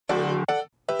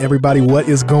Everybody, what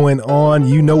is going on?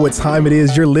 You know what time it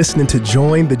is. You're listening to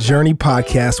Join the Journey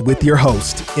podcast with your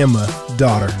host, Emma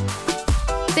Daughter.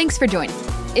 Thanks for joining.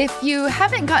 If you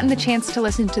haven't gotten the chance to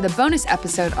listen to the bonus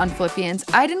episode on Philippians,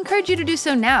 I'd encourage you to do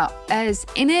so now, as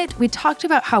in it, we talked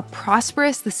about how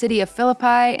prosperous the city of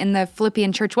Philippi and the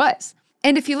Philippian church was.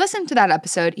 And if you listened to that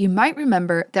episode, you might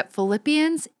remember that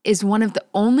Philippians is one of the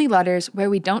only letters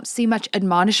where we don't see much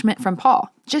admonishment from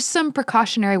Paul, just some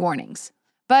precautionary warnings.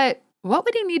 But what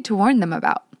would he need to warn them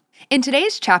about? In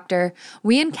today's chapter,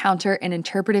 we encounter an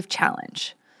interpretive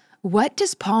challenge. What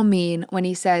does Paul mean when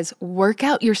he says, work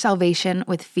out your salvation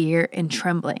with fear and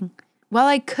trembling? While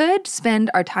I could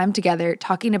spend our time together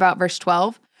talking about verse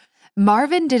 12,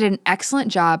 Marvin did an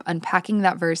excellent job unpacking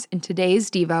that verse in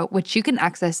today's Devo, which you can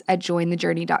access at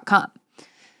jointhejourney.com.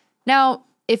 Now,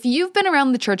 if you've been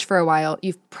around the church for a while,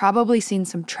 you've probably seen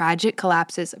some tragic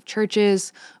collapses of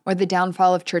churches or the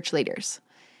downfall of church leaders.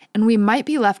 And we might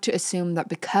be left to assume that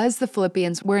because the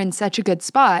Philippians were in such a good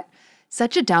spot,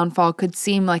 such a downfall could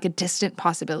seem like a distant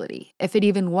possibility, if it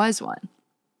even was one.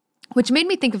 Which made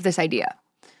me think of this idea.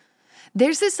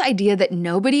 There's this idea that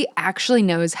nobody actually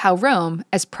knows how Rome,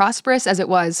 as prosperous as it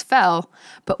was, fell,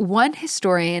 but one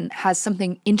historian has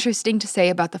something interesting to say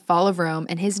about the fall of Rome,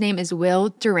 and his name is Will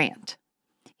Durant.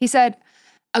 He said,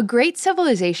 "A great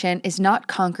civilization is not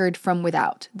conquered from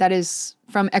without, that is,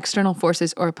 from external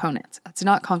forces or opponents. It's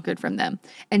not conquered from them,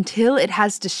 until it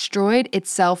has destroyed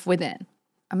itself within."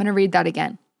 I'm going to read that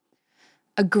again.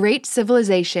 A great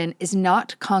civilization is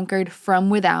not conquered from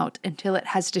without until it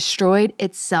has destroyed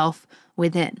itself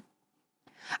within.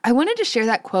 I wanted to share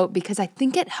that quote because I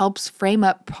think it helps frame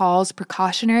up Paul's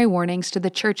precautionary warnings to the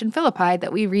church in Philippi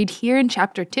that we read here in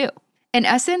chapter 2. In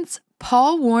essence,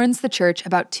 Paul warns the church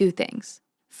about two things.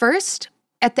 First,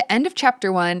 at the end of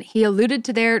chapter 1, he alluded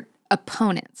to their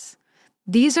opponents.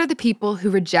 These are the people who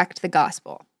reject the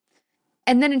gospel.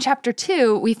 And then in chapter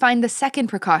 2, we find the second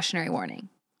precautionary warning.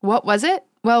 What was it?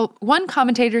 Well, one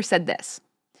commentator said this: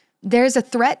 there is a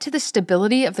threat to the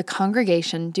stability of the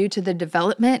congregation due to the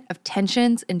development of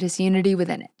tensions and disunity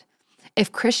within it.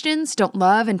 If Christians don't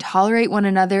love and tolerate one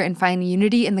another and find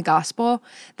unity in the gospel,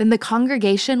 then the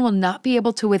congregation will not be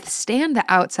able to withstand the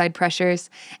outside pressures,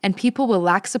 and people will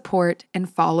lack support and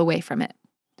fall away from it.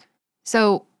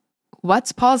 So,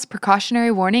 what's Paul's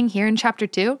precautionary warning here in chapter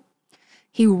 2?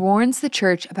 He warns the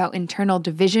church about internal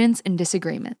divisions and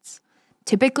disagreements.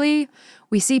 Typically,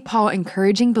 we see Paul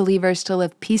encouraging believers to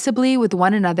live peaceably with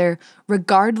one another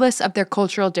regardless of their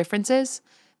cultural differences.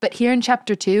 But here in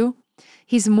chapter 2,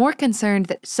 he's more concerned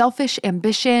that selfish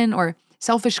ambition, or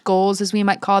selfish goals as we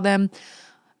might call them,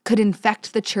 could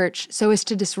infect the church so as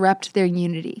to disrupt their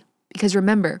unity. Because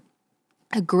remember,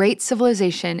 a great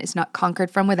civilization is not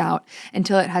conquered from without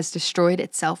until it has destroyed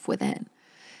itself within.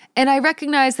 And I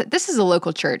recognize that this is a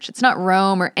local church. It's not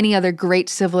Rome or any other great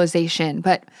civilization,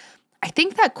 but I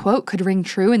think that quote could ring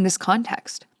true in this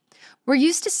context. We're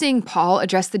used to seeing Paul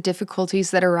address the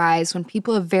difficulties that arise when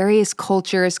people of various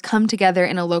cultures come together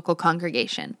in a local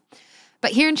congregation.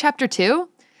 But here in chapter 2,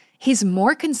 he's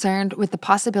more concerned with the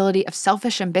possibility of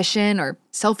selfish ambition or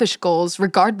selfish goals,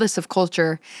 regardless of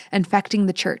culture, infecting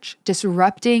the church,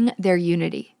 disrupting their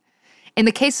unity. In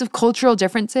the case of cultural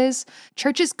differences,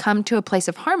 churches come to a place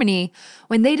of harmony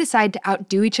when they decide to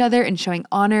outdo each other in showing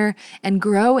honor and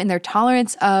grow in their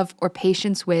tolerance of or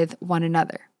patience with one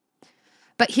another.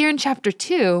 But here in chapter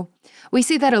 2, we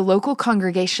see that a local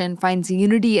congregation finds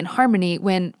unity and harmony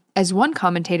when, as one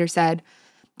commentator said,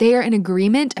 they are in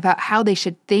agreement about how they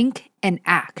should think and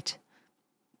act.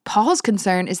 Paul's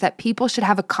concern is that people should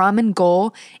have a common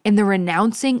goal in the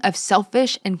renouncing of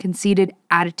selfish and conceited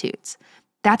attitudes.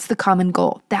 That's the common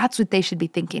goal. That's what they should be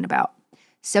thinking about.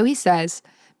 So he says,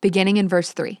 beginning in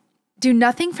verse 3, "Do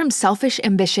nothing from selfish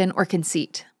ambition or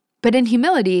conceit, but in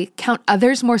humility count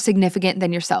others more significant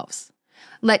than yourselves.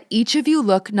 Let each of you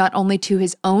look not only to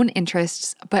his own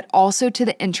interests, but also to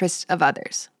the interests of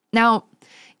others." Now,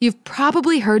 you've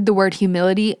probably heard the word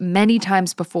humility many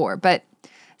times before, but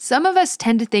some of us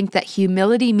tend to think that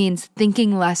humility means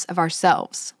thinking less of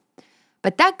ourselves.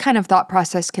 But that kind of thought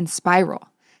process can spiral,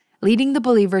 leading the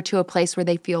believer to a place where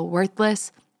they feel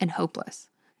worthless and hopeless.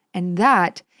 And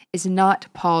that is not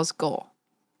Paul's goal.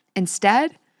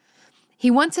 Instead, he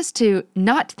wants us to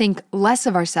not think less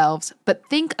of ourselves, but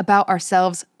think about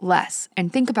ourselves less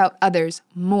and think about others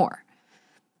more.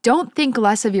 Don't think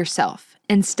less of yourself.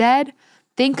 Instead,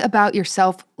 think about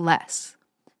yourself less.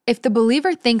 If the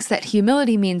believer thinks that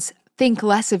humility means think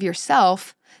less of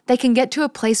yourself, they can get to a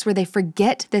place where they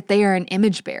forget that they are an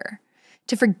image bearer,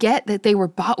 to forget that they were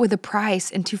bought with a price,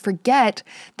 and to forget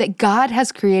that God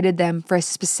has created them for a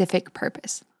specific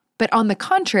purpose. But on the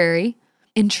contrary,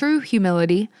 In true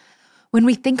humility, when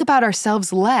we think about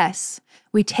ourselves less,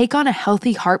 we take on a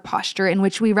healthy heart posture in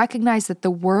which we recognize that the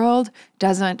world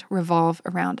doesn't revolve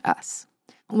around us.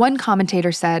 One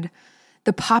commentator said,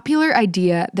 "The popular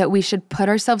idea that we should put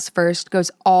ourselves first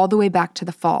goes all the way back to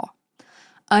the fall.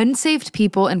 Unsaved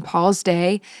people in Paul's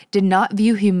day did not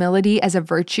view humility as a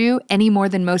virtue any more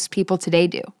than most people today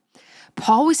do.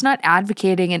 Paul was not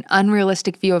advocating an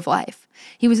unrealistic view of life.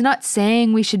 He was not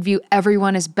saying we should view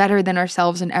everyone as better than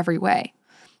ourselves in every way.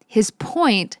 His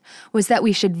point was that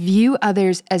we should view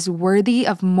others as worthy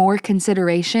of more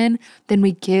consideration than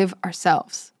we give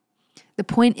ourselves. The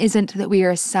point isn't that we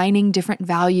are assigning different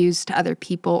values to other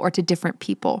people or to different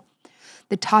people.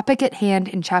 The topic at hand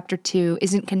in chapter 2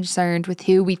 isn't concerned with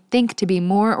who we think to be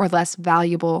more or less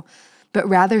valuable, but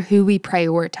rather who we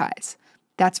prioritize."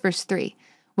 That's verse 3.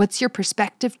 What's your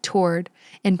perspective toward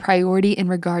and priority in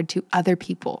regard to other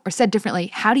people? Or said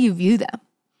differently, how do you view them?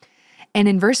 And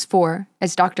in verse 4,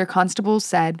 as Dr. Constable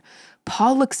said,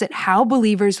 Paul looks at how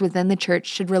believers within the church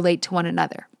should relate to one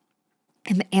another.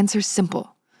 And the answer's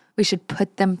simple. We should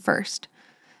put them first.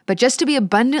 But just to be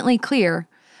abundantly clear,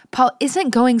 Paul isn't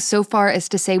going so far as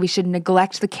to say we should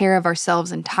neglect the care of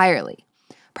ourselves entirely.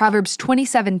 Proverbs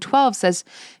 27:12 says,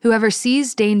 "Whoever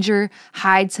sees danger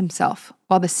hides himself,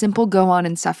 while the simple go on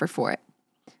and suffer for it."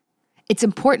 It's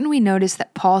important we notice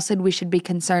that Paul said we should be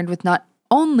concerned with not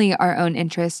only our own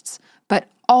interests, but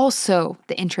also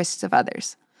the interests of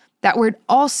others. That word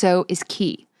 "also" is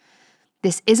key.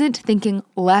 This isn't thinking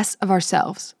less of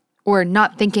ourselves, or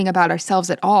not thinking about ourselves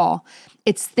at all.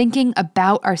 It's thinking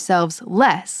about ourselves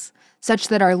less, such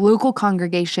that our local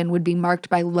congregation would be marked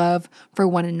by love for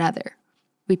one another.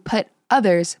 We put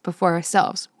others before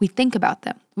ourselves. We think about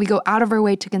them. We go out of our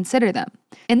way to consider them.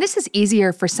 And this is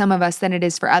easier for some of us than it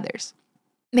is for others.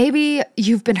 Maybe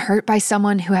you've been hurt by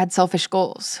someone who had selfish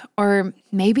goals, or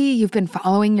maybe you've been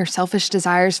following your selfish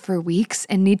desires for weeks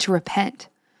and need to repent.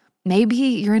 Maybe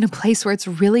you're in a place where it's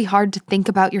really hard to think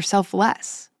about yourself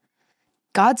less.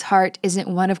 God's heart isn't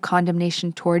one of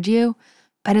condemnation toward you,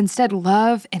 but instead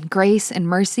love and grace and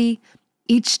mercy.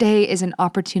 Each day is an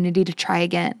opportunity to try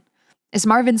again. As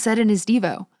Marvin said in his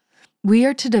Devo, we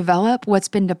are to develop what's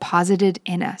been deposited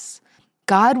in us.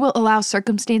 God will allow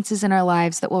circumstances in our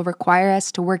lives that will require us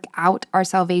to work out our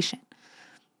salvation.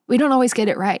 We don't always get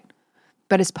it right,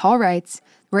 but as Paul writes,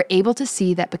 we're able to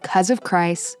see that because of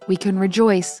Christ, we can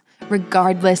rejoice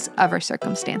regardless of our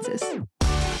circumstances.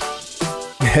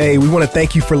 Hey, we want to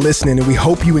thank you for listening, and we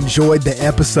hope you enjoyed the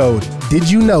episode. Did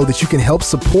you know that you can help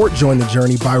support Join the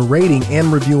Journey by rating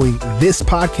and reviewing this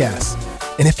podcast?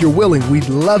 And if you're willing, we'd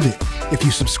love it if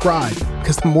you subscribe,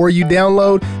 because the more you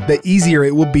download, the easier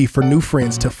it will be for new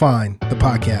friends to find the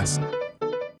podcast.